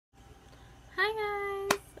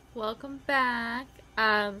Welcome back.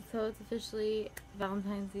 So it's officially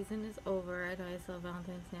Valentine's season is over. I know I still have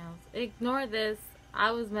Valentine's nails. Ignore this.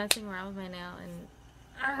 I was messing around with my nail and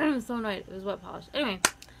I was so annoyed. It was wet polish. Anyway,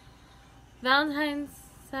 Valentine's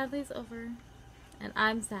sadly is over and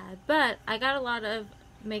I'm sad. But I got a lot of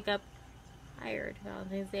makeup hired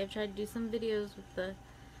Valentine's Day. I've tried to do some videos with the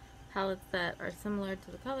palettes that are similar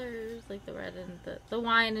to the colors, like the red and the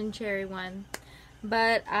wine and cherry one.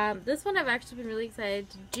 But this one I've actually been really excited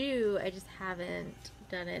to do. I just haven't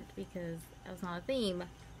done it because it was not a theme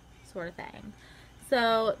sort of thing.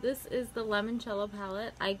 So this is the Limoncello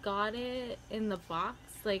palette. I got it in the box,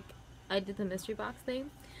 like I did the mystery box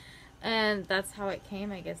thing, and that's how it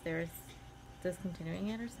came. I guess they're discontinuing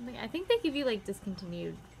it or something. I think they give you like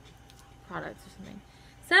discontinued products or something.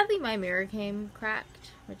 Sadly, my mirror came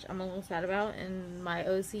cracked, which I'm a little sad about, and my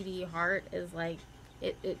OCD heart is like,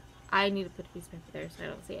 I need to put a piece of paper there so I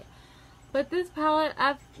don't see it. But this palette,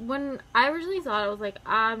 when I originally saw it, I was like,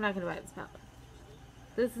 I'm not going to buy this palette.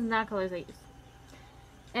 This is not colors I use.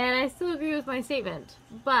 And I still agree with my statement.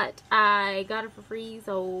 But I got it for free,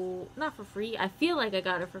 so, not for free. I feel like I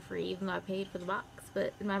got it for free, even though I paid for the box.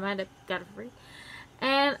 But in my mind, I got it for free.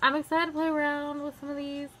 And I'm excited to play around with some of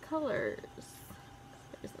these colors.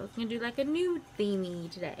 So I was going to do like a nude themey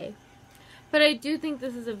today. But I do think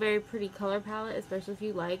this is a very pretty color palette, especially if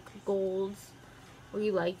you like golds or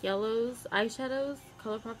you like yellows eyeshadows.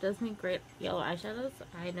 Colourpop does make great yellow eyeshadows.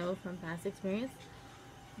 I know from past experience.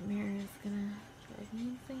 The mirror is gonna drive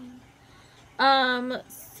me insane.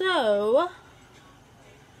 So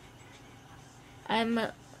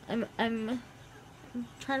I'm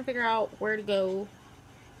trying to figure out where to go,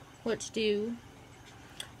 what to do.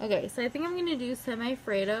 Okay, so I think I'm gonna do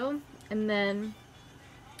semi-Fredo and then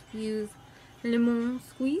use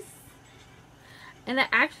Limoncello. And I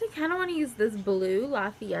actually kind of want to use this blue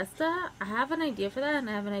La Fiesta. I have an idea for that, and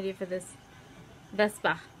I have an idea for this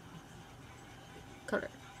Vespa color.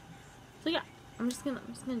 So yeah, I'm just gonna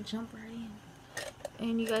jump right in,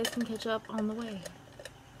 and you guys can catch up on the way.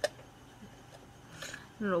 I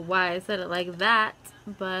don't know why I said it like that,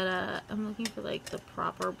 but I'm looking for like the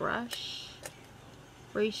proper brush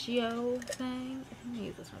ratio thing. I'm gonna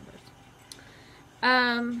use this one first.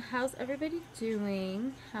 How's everybody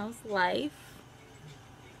doing? How's life?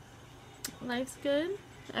 Life's good.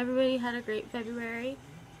 Everybody had a great February.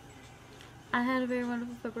 I had a very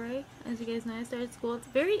wonderful February. As you guys know, I started school. It's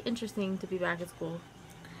very interesting to be back at school.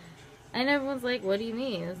 And everyone's like, what do you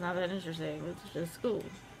mean? It's not that interesting. It's just school.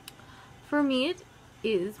 For me, it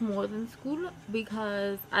is more than school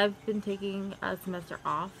because I've been taking a semester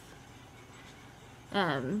off.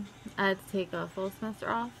 I had to take a full semester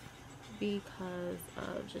off because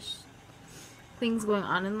of just things going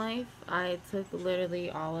on in life. I took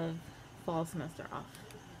literally all of fall semester off.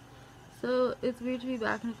 So it's weird to be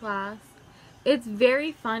back in class. It's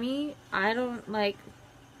very funny. I don't like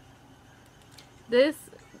this.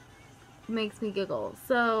 Makes me giggle.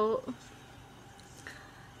 So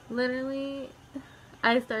literally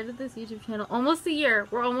I started this YouTube channel almost a year.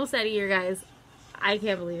 We're almost at a year, guys. I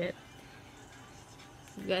can't believe it.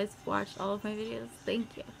 You guys watched all of my videos.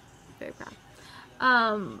 Thank you. Very proud.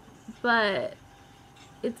 But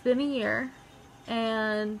it's been a year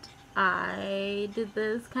and I did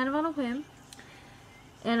this kind of on a whim,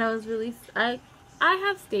 and I was really I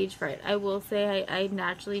have stage fright. I will say I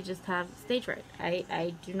naturally just have stage fright.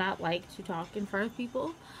 I do not like to talk in front of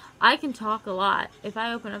people. I can talk a lot. If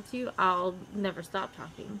I open up to you, I'll never stop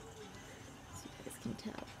talking, so you guys can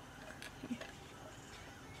tell.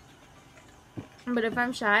 But if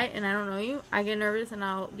I'm shy and I don't know you, I get nervous and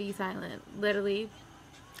I'll be silent. Literally,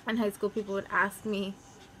 in high school, people would ask me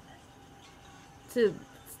to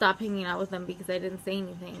stop hanging out with them because I didn't say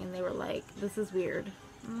anything. And they were like, this is weird.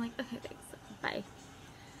 I'm like, okay, thanks. Bye.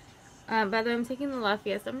 By the way, I'm taking the La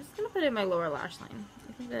Fiesta. I'm just going to put it in my lower lash line.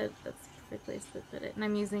 I think that's a perfect place to put it. And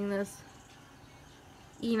I'm using this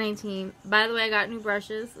E19. By the way, I got new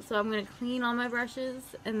brushes. So I'm going to clean all my brushes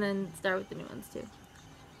and then start with the new ones too.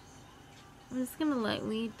 I'm just going to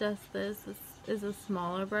lightly dust this. This is a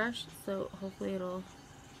smaller brush, so hopefully it'll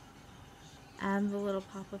add the little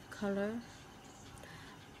pop of color.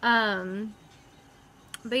 But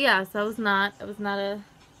yeah, so I was not a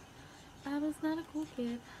cool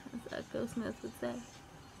kid, as Echo Smith would say.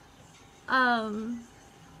 I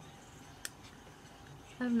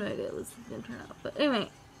have no idea how this is going to turn out, but anyway,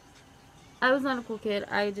 I was not a cool kid.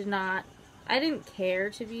 I didn't care,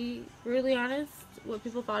 to be really honest, what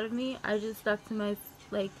people thought of me. I just stuck to my,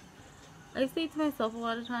 I stayed to myself a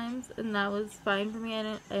lot of times, and that was fine for me.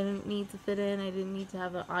 I didn't need to fit in. I didn't need to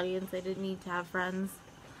have an audience. I didn't need to have friends.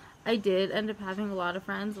 I did end up having a lot of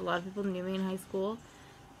friends. A lot of people knew me in high school,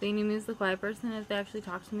 they knew me as the quiet person. If they actually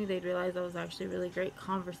talked to me, they'd realize I was actually a really great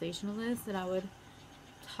conversationalist, and I would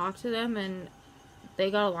talk to them, and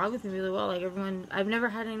they got along with me really well. Like, everyone, I've never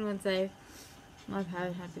had anyone say, well, I've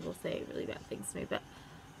had people say really bad things to me, but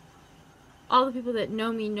all the people that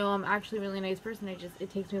know me know I'm actually a really nice person. It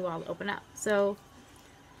takes me a while to open up. So,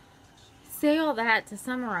 say all that to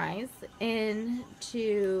summarize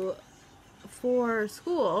into, for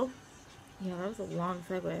school, yeah, that was a long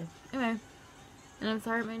segue. Anyway, and I'm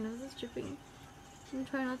sorry my nose is dripping. I'm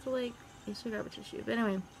trying not to, like, I should grab a tissue. But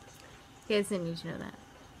anyway, you guys didn't need to know that.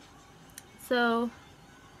 So,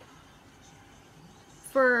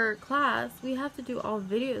 for class, we have to do all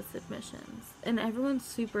video submissions, and everyone's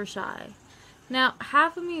super shy. Now,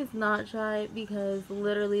 half of me is not shy because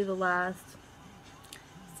literally the last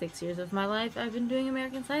 6 years of my life I've been doing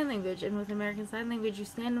American Sign Language, and with American Sign Language you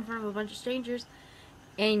stand in front of a bunch of strangers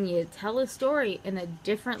and you tell a story in a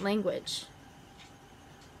different language,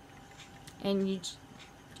 and you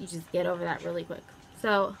just get over that really quick.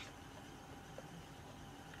 So,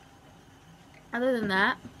 other than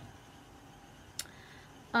that,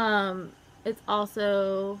 it's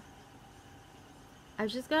also, I've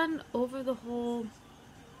just gotten over the whole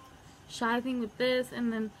shy thing with this.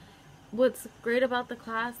 And then what's great about the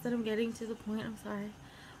class, that I'm getting to the point, I'm sorry.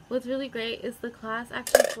 What's really great is the class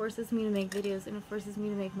actually forces me to make videos, and it forces me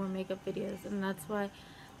to make more makeup videos. And that's why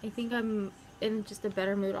I think I'm in just a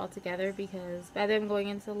better mood altogether, because by then I'm going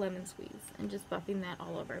into lemon squeeze and just buffing that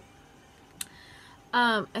all over.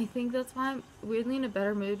 I think that's why I'm weirdly in a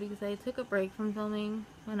better mood, because I took a break from filming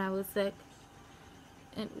when I was sick.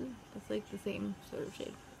 And ooh, that's like the same sort of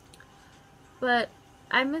shade. But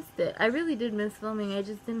I missed it. I really did miss filming. I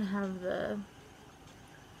just didn't have the...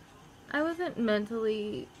 I wasn't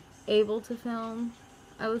mentally able to film.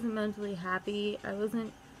 I wasn't mentally happy. I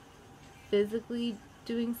wasn't physically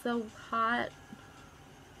doing so hot.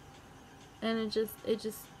 And it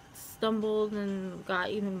just stumbled and got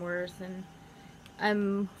even worse. And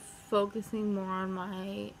I'm focusing more on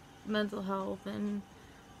my mental health and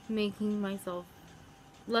making myself,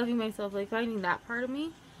 loving myself, like finding that part of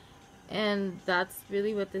me. And that's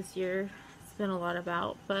really what this year has been a lot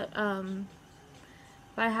about. But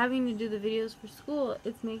by having to do the videos for school,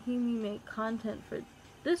 it's making me make content for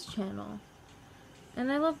this channel.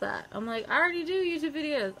 And I love that. I'm like, I already do YouTube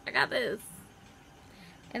videos. I got this.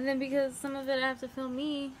 And then because some of it I have to film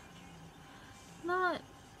me,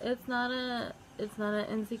 it's not an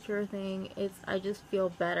insecure thing. I just feel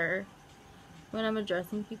better when I'm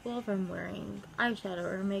addressing people if I'm wearing eyeshadow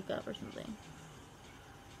or makeup or something.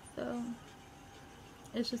 So,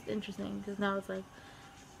 it's just interesting, because now it's like,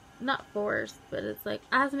 not forced, but it's like,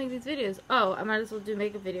 I have to make these videos. Oh, I might as well do a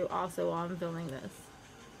makeup video also while I'm filming this.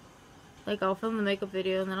 Like, I'll film the makeup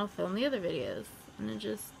video and then I'll film the other videos. And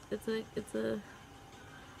it's a,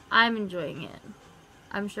 I'm enjoying it.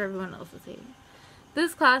 I'm sure everyone else is hating it.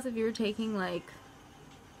 This class, if you were taking, like,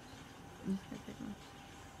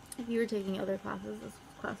 if you were taking other classes, this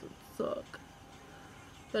class would suck.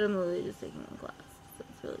 But I'm literally just taking one class, so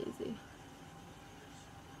it's really easy.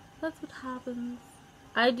 That's what happens.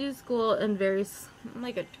 I do school in I'm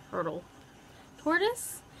like a turtle.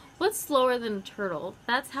 Tortoise? What's slower than a turtle?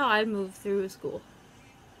 That's how I move through school.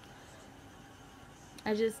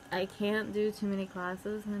 I can't do too many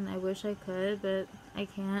classes, and I wish I could, but I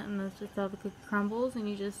can't, and that's just how the cookie crumbles, and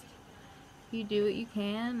you do what you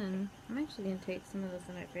can. And I'm actually going to take some of this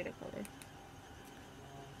in my favorite color.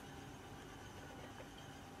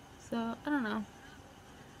 So, I don't know.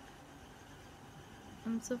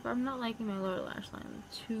 I'm not liking my lower lash line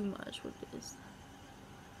too much with this.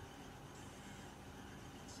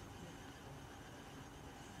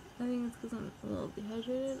 I think it's because I'm a little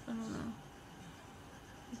dehydrated. I don't know.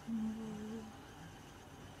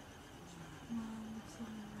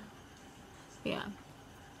 Yeah.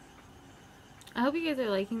 I hope you guys are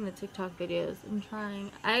liking the TikTok videos. I'm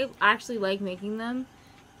trying. I actually like making them,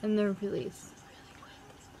 and they're really quick.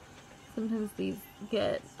 Sometimes these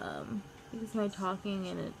get, because of my talking,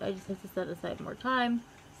 and I just have to set aside more time.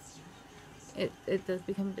 It does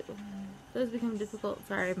become difficult.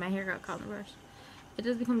 Sorry, my hair got caught in the brush. It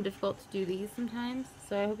does become difficult to do these sometimes.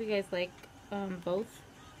 So I hope you guys like both.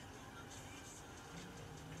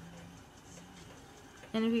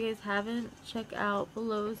 And if you guys haven't, check out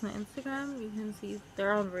below is my Instagram. You can see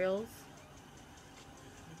they're on Reels.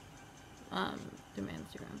 Through my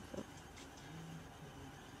Instagram. So.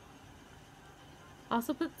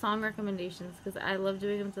 Also put song recommendations, because I love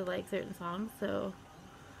doing them to like certain songs. So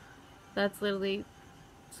that's literally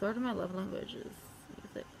sort of my love language is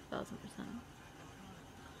music, 1000%.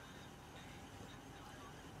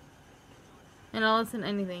 And I'll listen to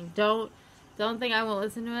anything. Don't Don't think I won't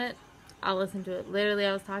listen to it. I'll listen to it. Literally,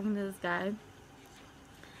 I was talking to this guy,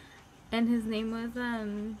 and his name was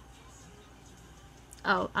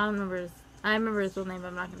oh, I remember his real name, but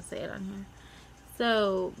I'm not gonna say it on here.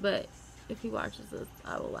 So, but if he watches this,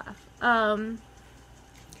 I will laugh.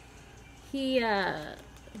 He all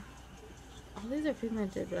these are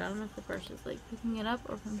pigmented, but I don't know if the brush is like picking it up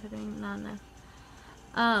or if I'm putting not enough.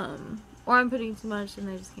 Or I'm putting too much and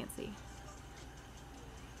I just can't see.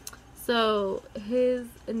 So his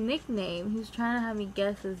nickname, he was trying to have me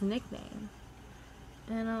guess his nickname,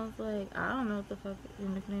 and I was like, I don't know what the fuck your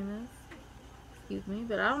nickname is. Excuse me,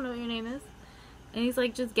 but I don't know what your name is. And he's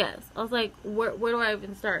like, just guess. I was like, where do I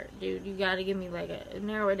even start, dude? You gotta give me like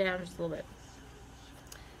narrow it down just a little bit.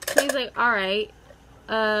 So he's like, alright,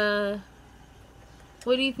 what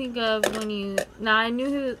do you think of when you... Now, I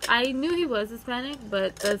knew he was Hispanic,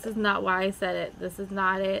 but this is not why I said it. This is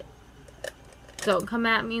not it. Don't come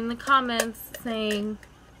at me in the comments saying,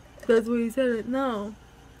 that's what he said it. No.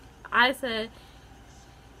 I said,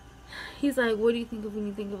 he's like, what do you think of when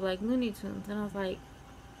you think of, like, Looney Tunes? And I was like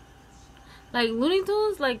Looney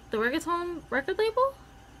Tunes? Like, the reggaeton record label?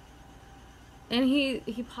 And he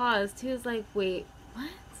paused. He was like, wait, what?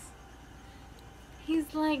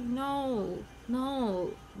 He's like, no,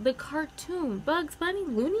 the cartoon, Bugs Bunny,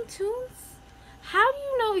 Looney Tunes? How do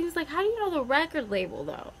you know? He was like, how do you know the record label,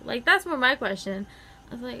 though? Like, that's more my question.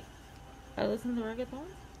 I was like, I listen to reggaeton?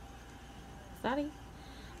 Sorry.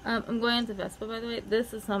 I'm going into Vespa, by the way.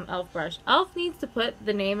 This is some e.l.f. brush. e.l.f. needs to put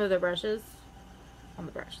the name of their brushes on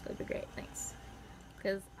the brush. That'd be great. Thanks.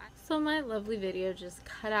 So my lovely video just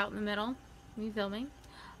cut out in the middle. Me filming.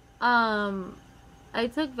 I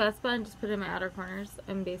took Vespa and just put it in my outer corners.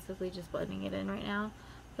 I'm basically just blending it in right now.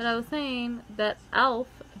 But I was saying that e.l.f.,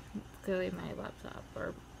 clearly my laptop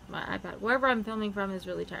or my iPad, wherever I'm filming from is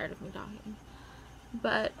really tired of me talking.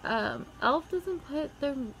 But e.l.f. doesn't put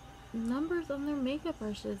their numbers on their makeup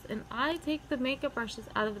brushes. And I take the makeup brushes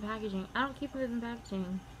out of the packaging. I don't keep it in the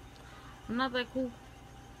packaging. I'm not that cool.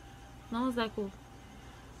 No one's that cool.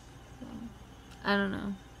 So, I don't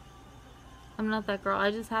know. I'm not that girl. I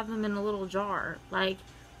just have them in a little jar. Like,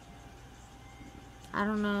 I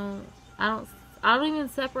don't know. I don't even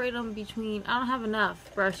separate them between. I don't have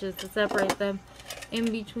enough brushes to separate them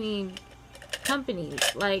in between companies.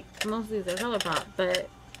 Like, most of these are Colourpop, but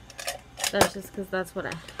that's just because that's what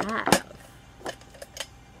I have.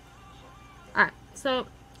 Alright, so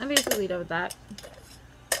I'm basically done with that.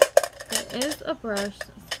 There is a brush.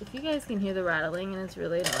 If you guys can hear the rattling and it's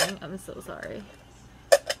really annoying, I'm so sorry.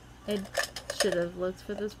 I should have looked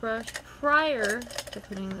for this brush prior to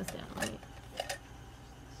putting this down. Wait.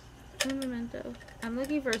 Un momento. I'm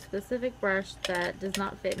looking for a specific brush that does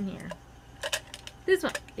not fit in here. This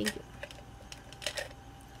one. Thank you.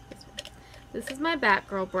 This one. This is my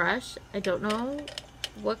Batgirl brush. I don't know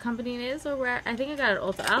what company it is or where. I think I got it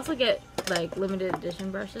Ulta. I also get like limited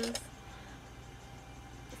edition brushes.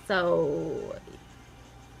 So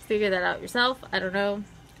figure that out yourself. I don't know.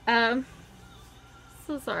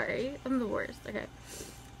 So sorry. I'm the worst. Okay.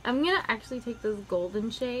 I'm gonna actually take this golden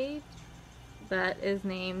shade that is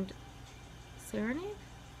named Serenade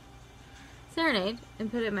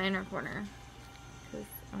and put it in my inner corner. Because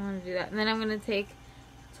I want to do that. And then I'm gonna take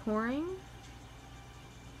Touring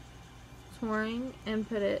and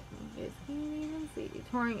put it, you guys can't even see,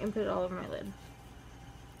 Touring and put it all over my lid.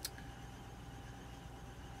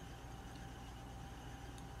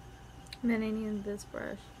 And then I need this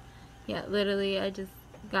brush. Yeah, literally, I just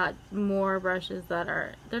got more brushes that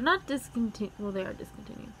are, they're not discontinued, well, they are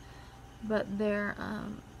discontinued, but they're, oh,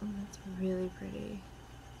 that's really pretty.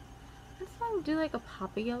 I just want to do like a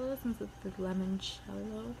pop of yellow since it's the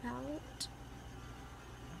Limoncello palette,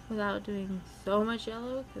 without doing so much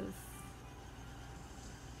yellow, because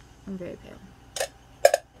I'm very pale.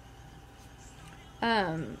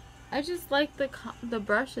 I just like the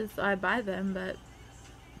brushes, so I buy them, but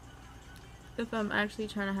if I'm actually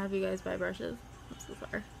trying to have you guys buy brushes, I'm so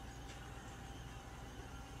sorry.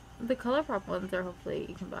 The Colourpop ones are hopefully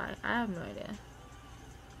you can buy. I have no idea.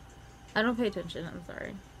 I don't pay attention, I'm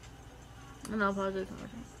sorry. And I'll apologize one more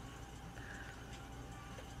time.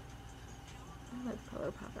 I like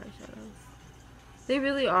Colourpop eyeshadows. They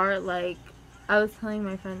really are like, I was telling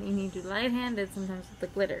my friend that you need to do light-handed sometimes with the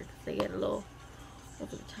glitter because they get a little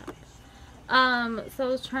over the top. So I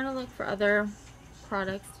was trying to look for other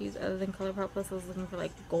products to use other than Colourpop. Plus I was looking for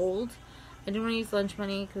like gold. I didn't want to use Lunch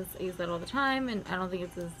Money because I use that all the time and I don't think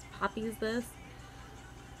it's as poppy as this.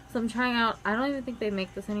 So I'm trying out, I don't even think they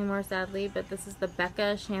make this anymore sadly, but this is the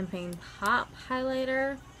Becca Champagne Pop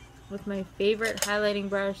Highlighter with my favorite highlighting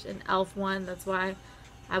brush, an e.l.f. one. That's why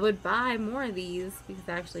I would buy more of these because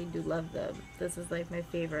I actually do love them. This is like my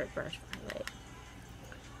favorite brush for highlight.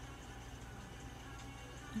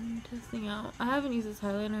 I'm testing out. I haven't used this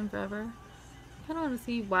highlighter in forever. I kind of want to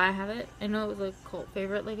see why I have it. I know it was a cult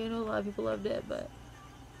favorite. Like, I know a lot of people loved it, but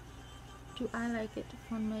do I like it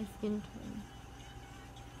for my skin tone?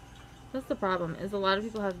 That's the problem, is a lot of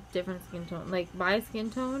people have different skin tone. Like, my skin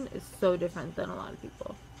tone is so different than a lot of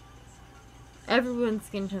people. Everyone's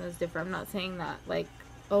skin tone is different. I'm not saying that, like,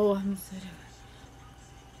 oh, I'm so different.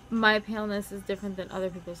 My paleness is different than other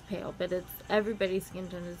people's pale, but it's everybody's skin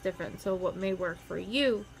tone is different. So what may work for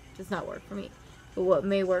you does not work for me. But what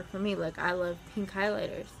may work for me, like, I love pink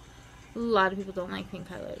highlighters. A lot of people don't like pink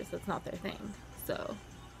highlighters. That's not their thing. So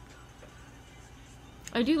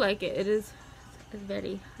I do like it. It is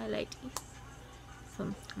very highlighty. So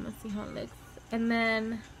I'm gonna see how it looks. And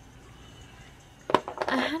then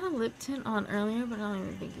I had a lip tint on earlier, but I don't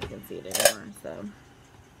even think you can see it anymore. So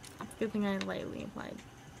it's a good thing I lightly applied.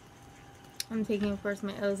 I'm taking, of course,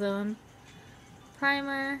 my Ozone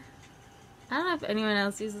primer. I don't know if anyone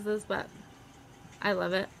else uses this, but I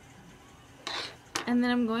love it. And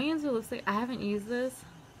then I'm going into lipstick. I haven't used this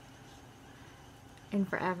in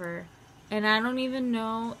forever. And I don't even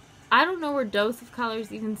know, I don't know where Dose of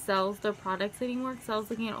Colors even sells their products anymore. Because I was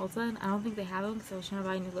looking at Ulta and I don't think they have them because I was trying to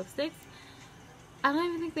buy new lipsticks. I don't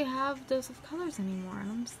even think they have Dose of Colors anymore.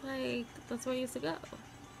 And I'm just like, that's where I used to go.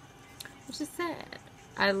 Which is sad.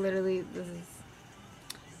 I literally, this is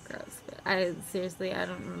gross, but I seriously, I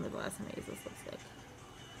don't remember the last time I used this lipstick.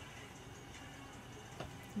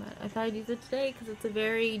 But I thought I'd use it today because it's a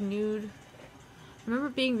very nude. I remember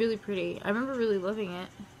it being really pretty. I remember really loving it.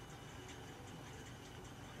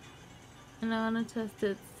 And I want to test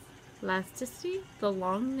its elasticity, the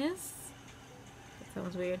longness. That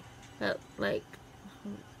sounds weird, but like,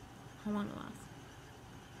 how long it lasts.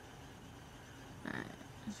 Alright.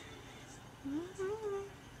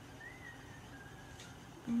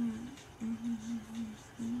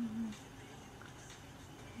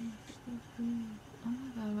 Oh my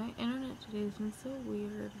god, my internet today has been so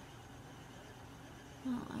weird. I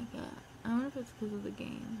don't like it. I wonder if it's because of the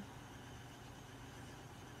game.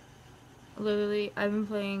 Literally, I've been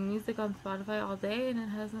playing music on Spotify all day and it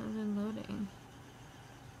hasn't been loading.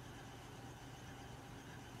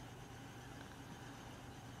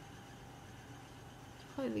 It's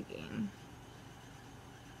probably the game.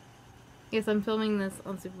 Yes, I'm filming this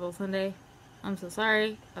on Super Bowl Sunday. I'm so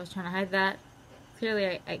sorry. I was trying to hide that.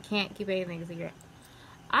 Clearly, I can't keep anything secret.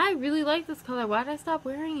 I really like this color. Why did I stop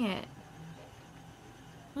wearing it?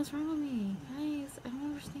 What's wrong with me? Guys, I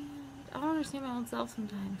don't understand. I don't understand my own self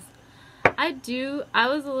sometimes. I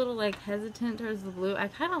was a little, like, hesitant towards the blue. I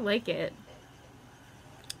kind of like it.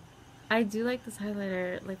 I do like this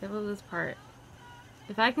highlighter. Like, I love this part.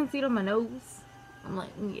 If I can see it on my nose, I'm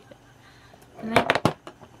like, yeah. And then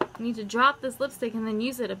I need to drop this lipstick and then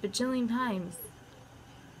use it a bajillion times.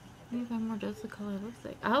 Maybe if I have more Dose of Color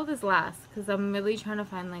lipstick. I hope this lasts, because I'm really trying to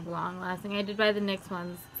find, like, long-lasting. I did buy the NYX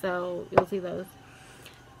ones, so you'll see those.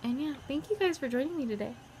 And yeah, thank you guys for joining me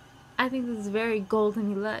today. I think this is very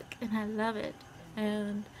golden look, and I love it.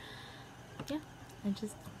 And yeah, thank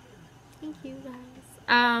you guys.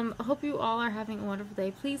 I hope you all are having a wonderful day.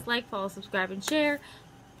 Please like, follow, subscribe, and share.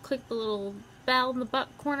 Click the little bell in the butt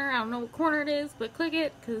corner. I don't know what corner it is, but click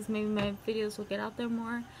it, because maybe my videos will get out there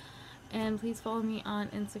more. And please follow me on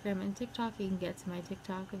Instagram and TikTok. You can get to my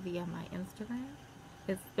TikTok via my Instagram.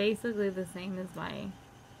 It's basically the same as my,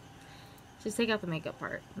 just take out the makeup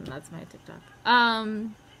part, and that's my TikTok.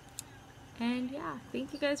 And yeah,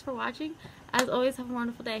 thank you guys for watching. As always, have a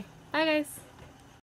wonderful day. Bye guys.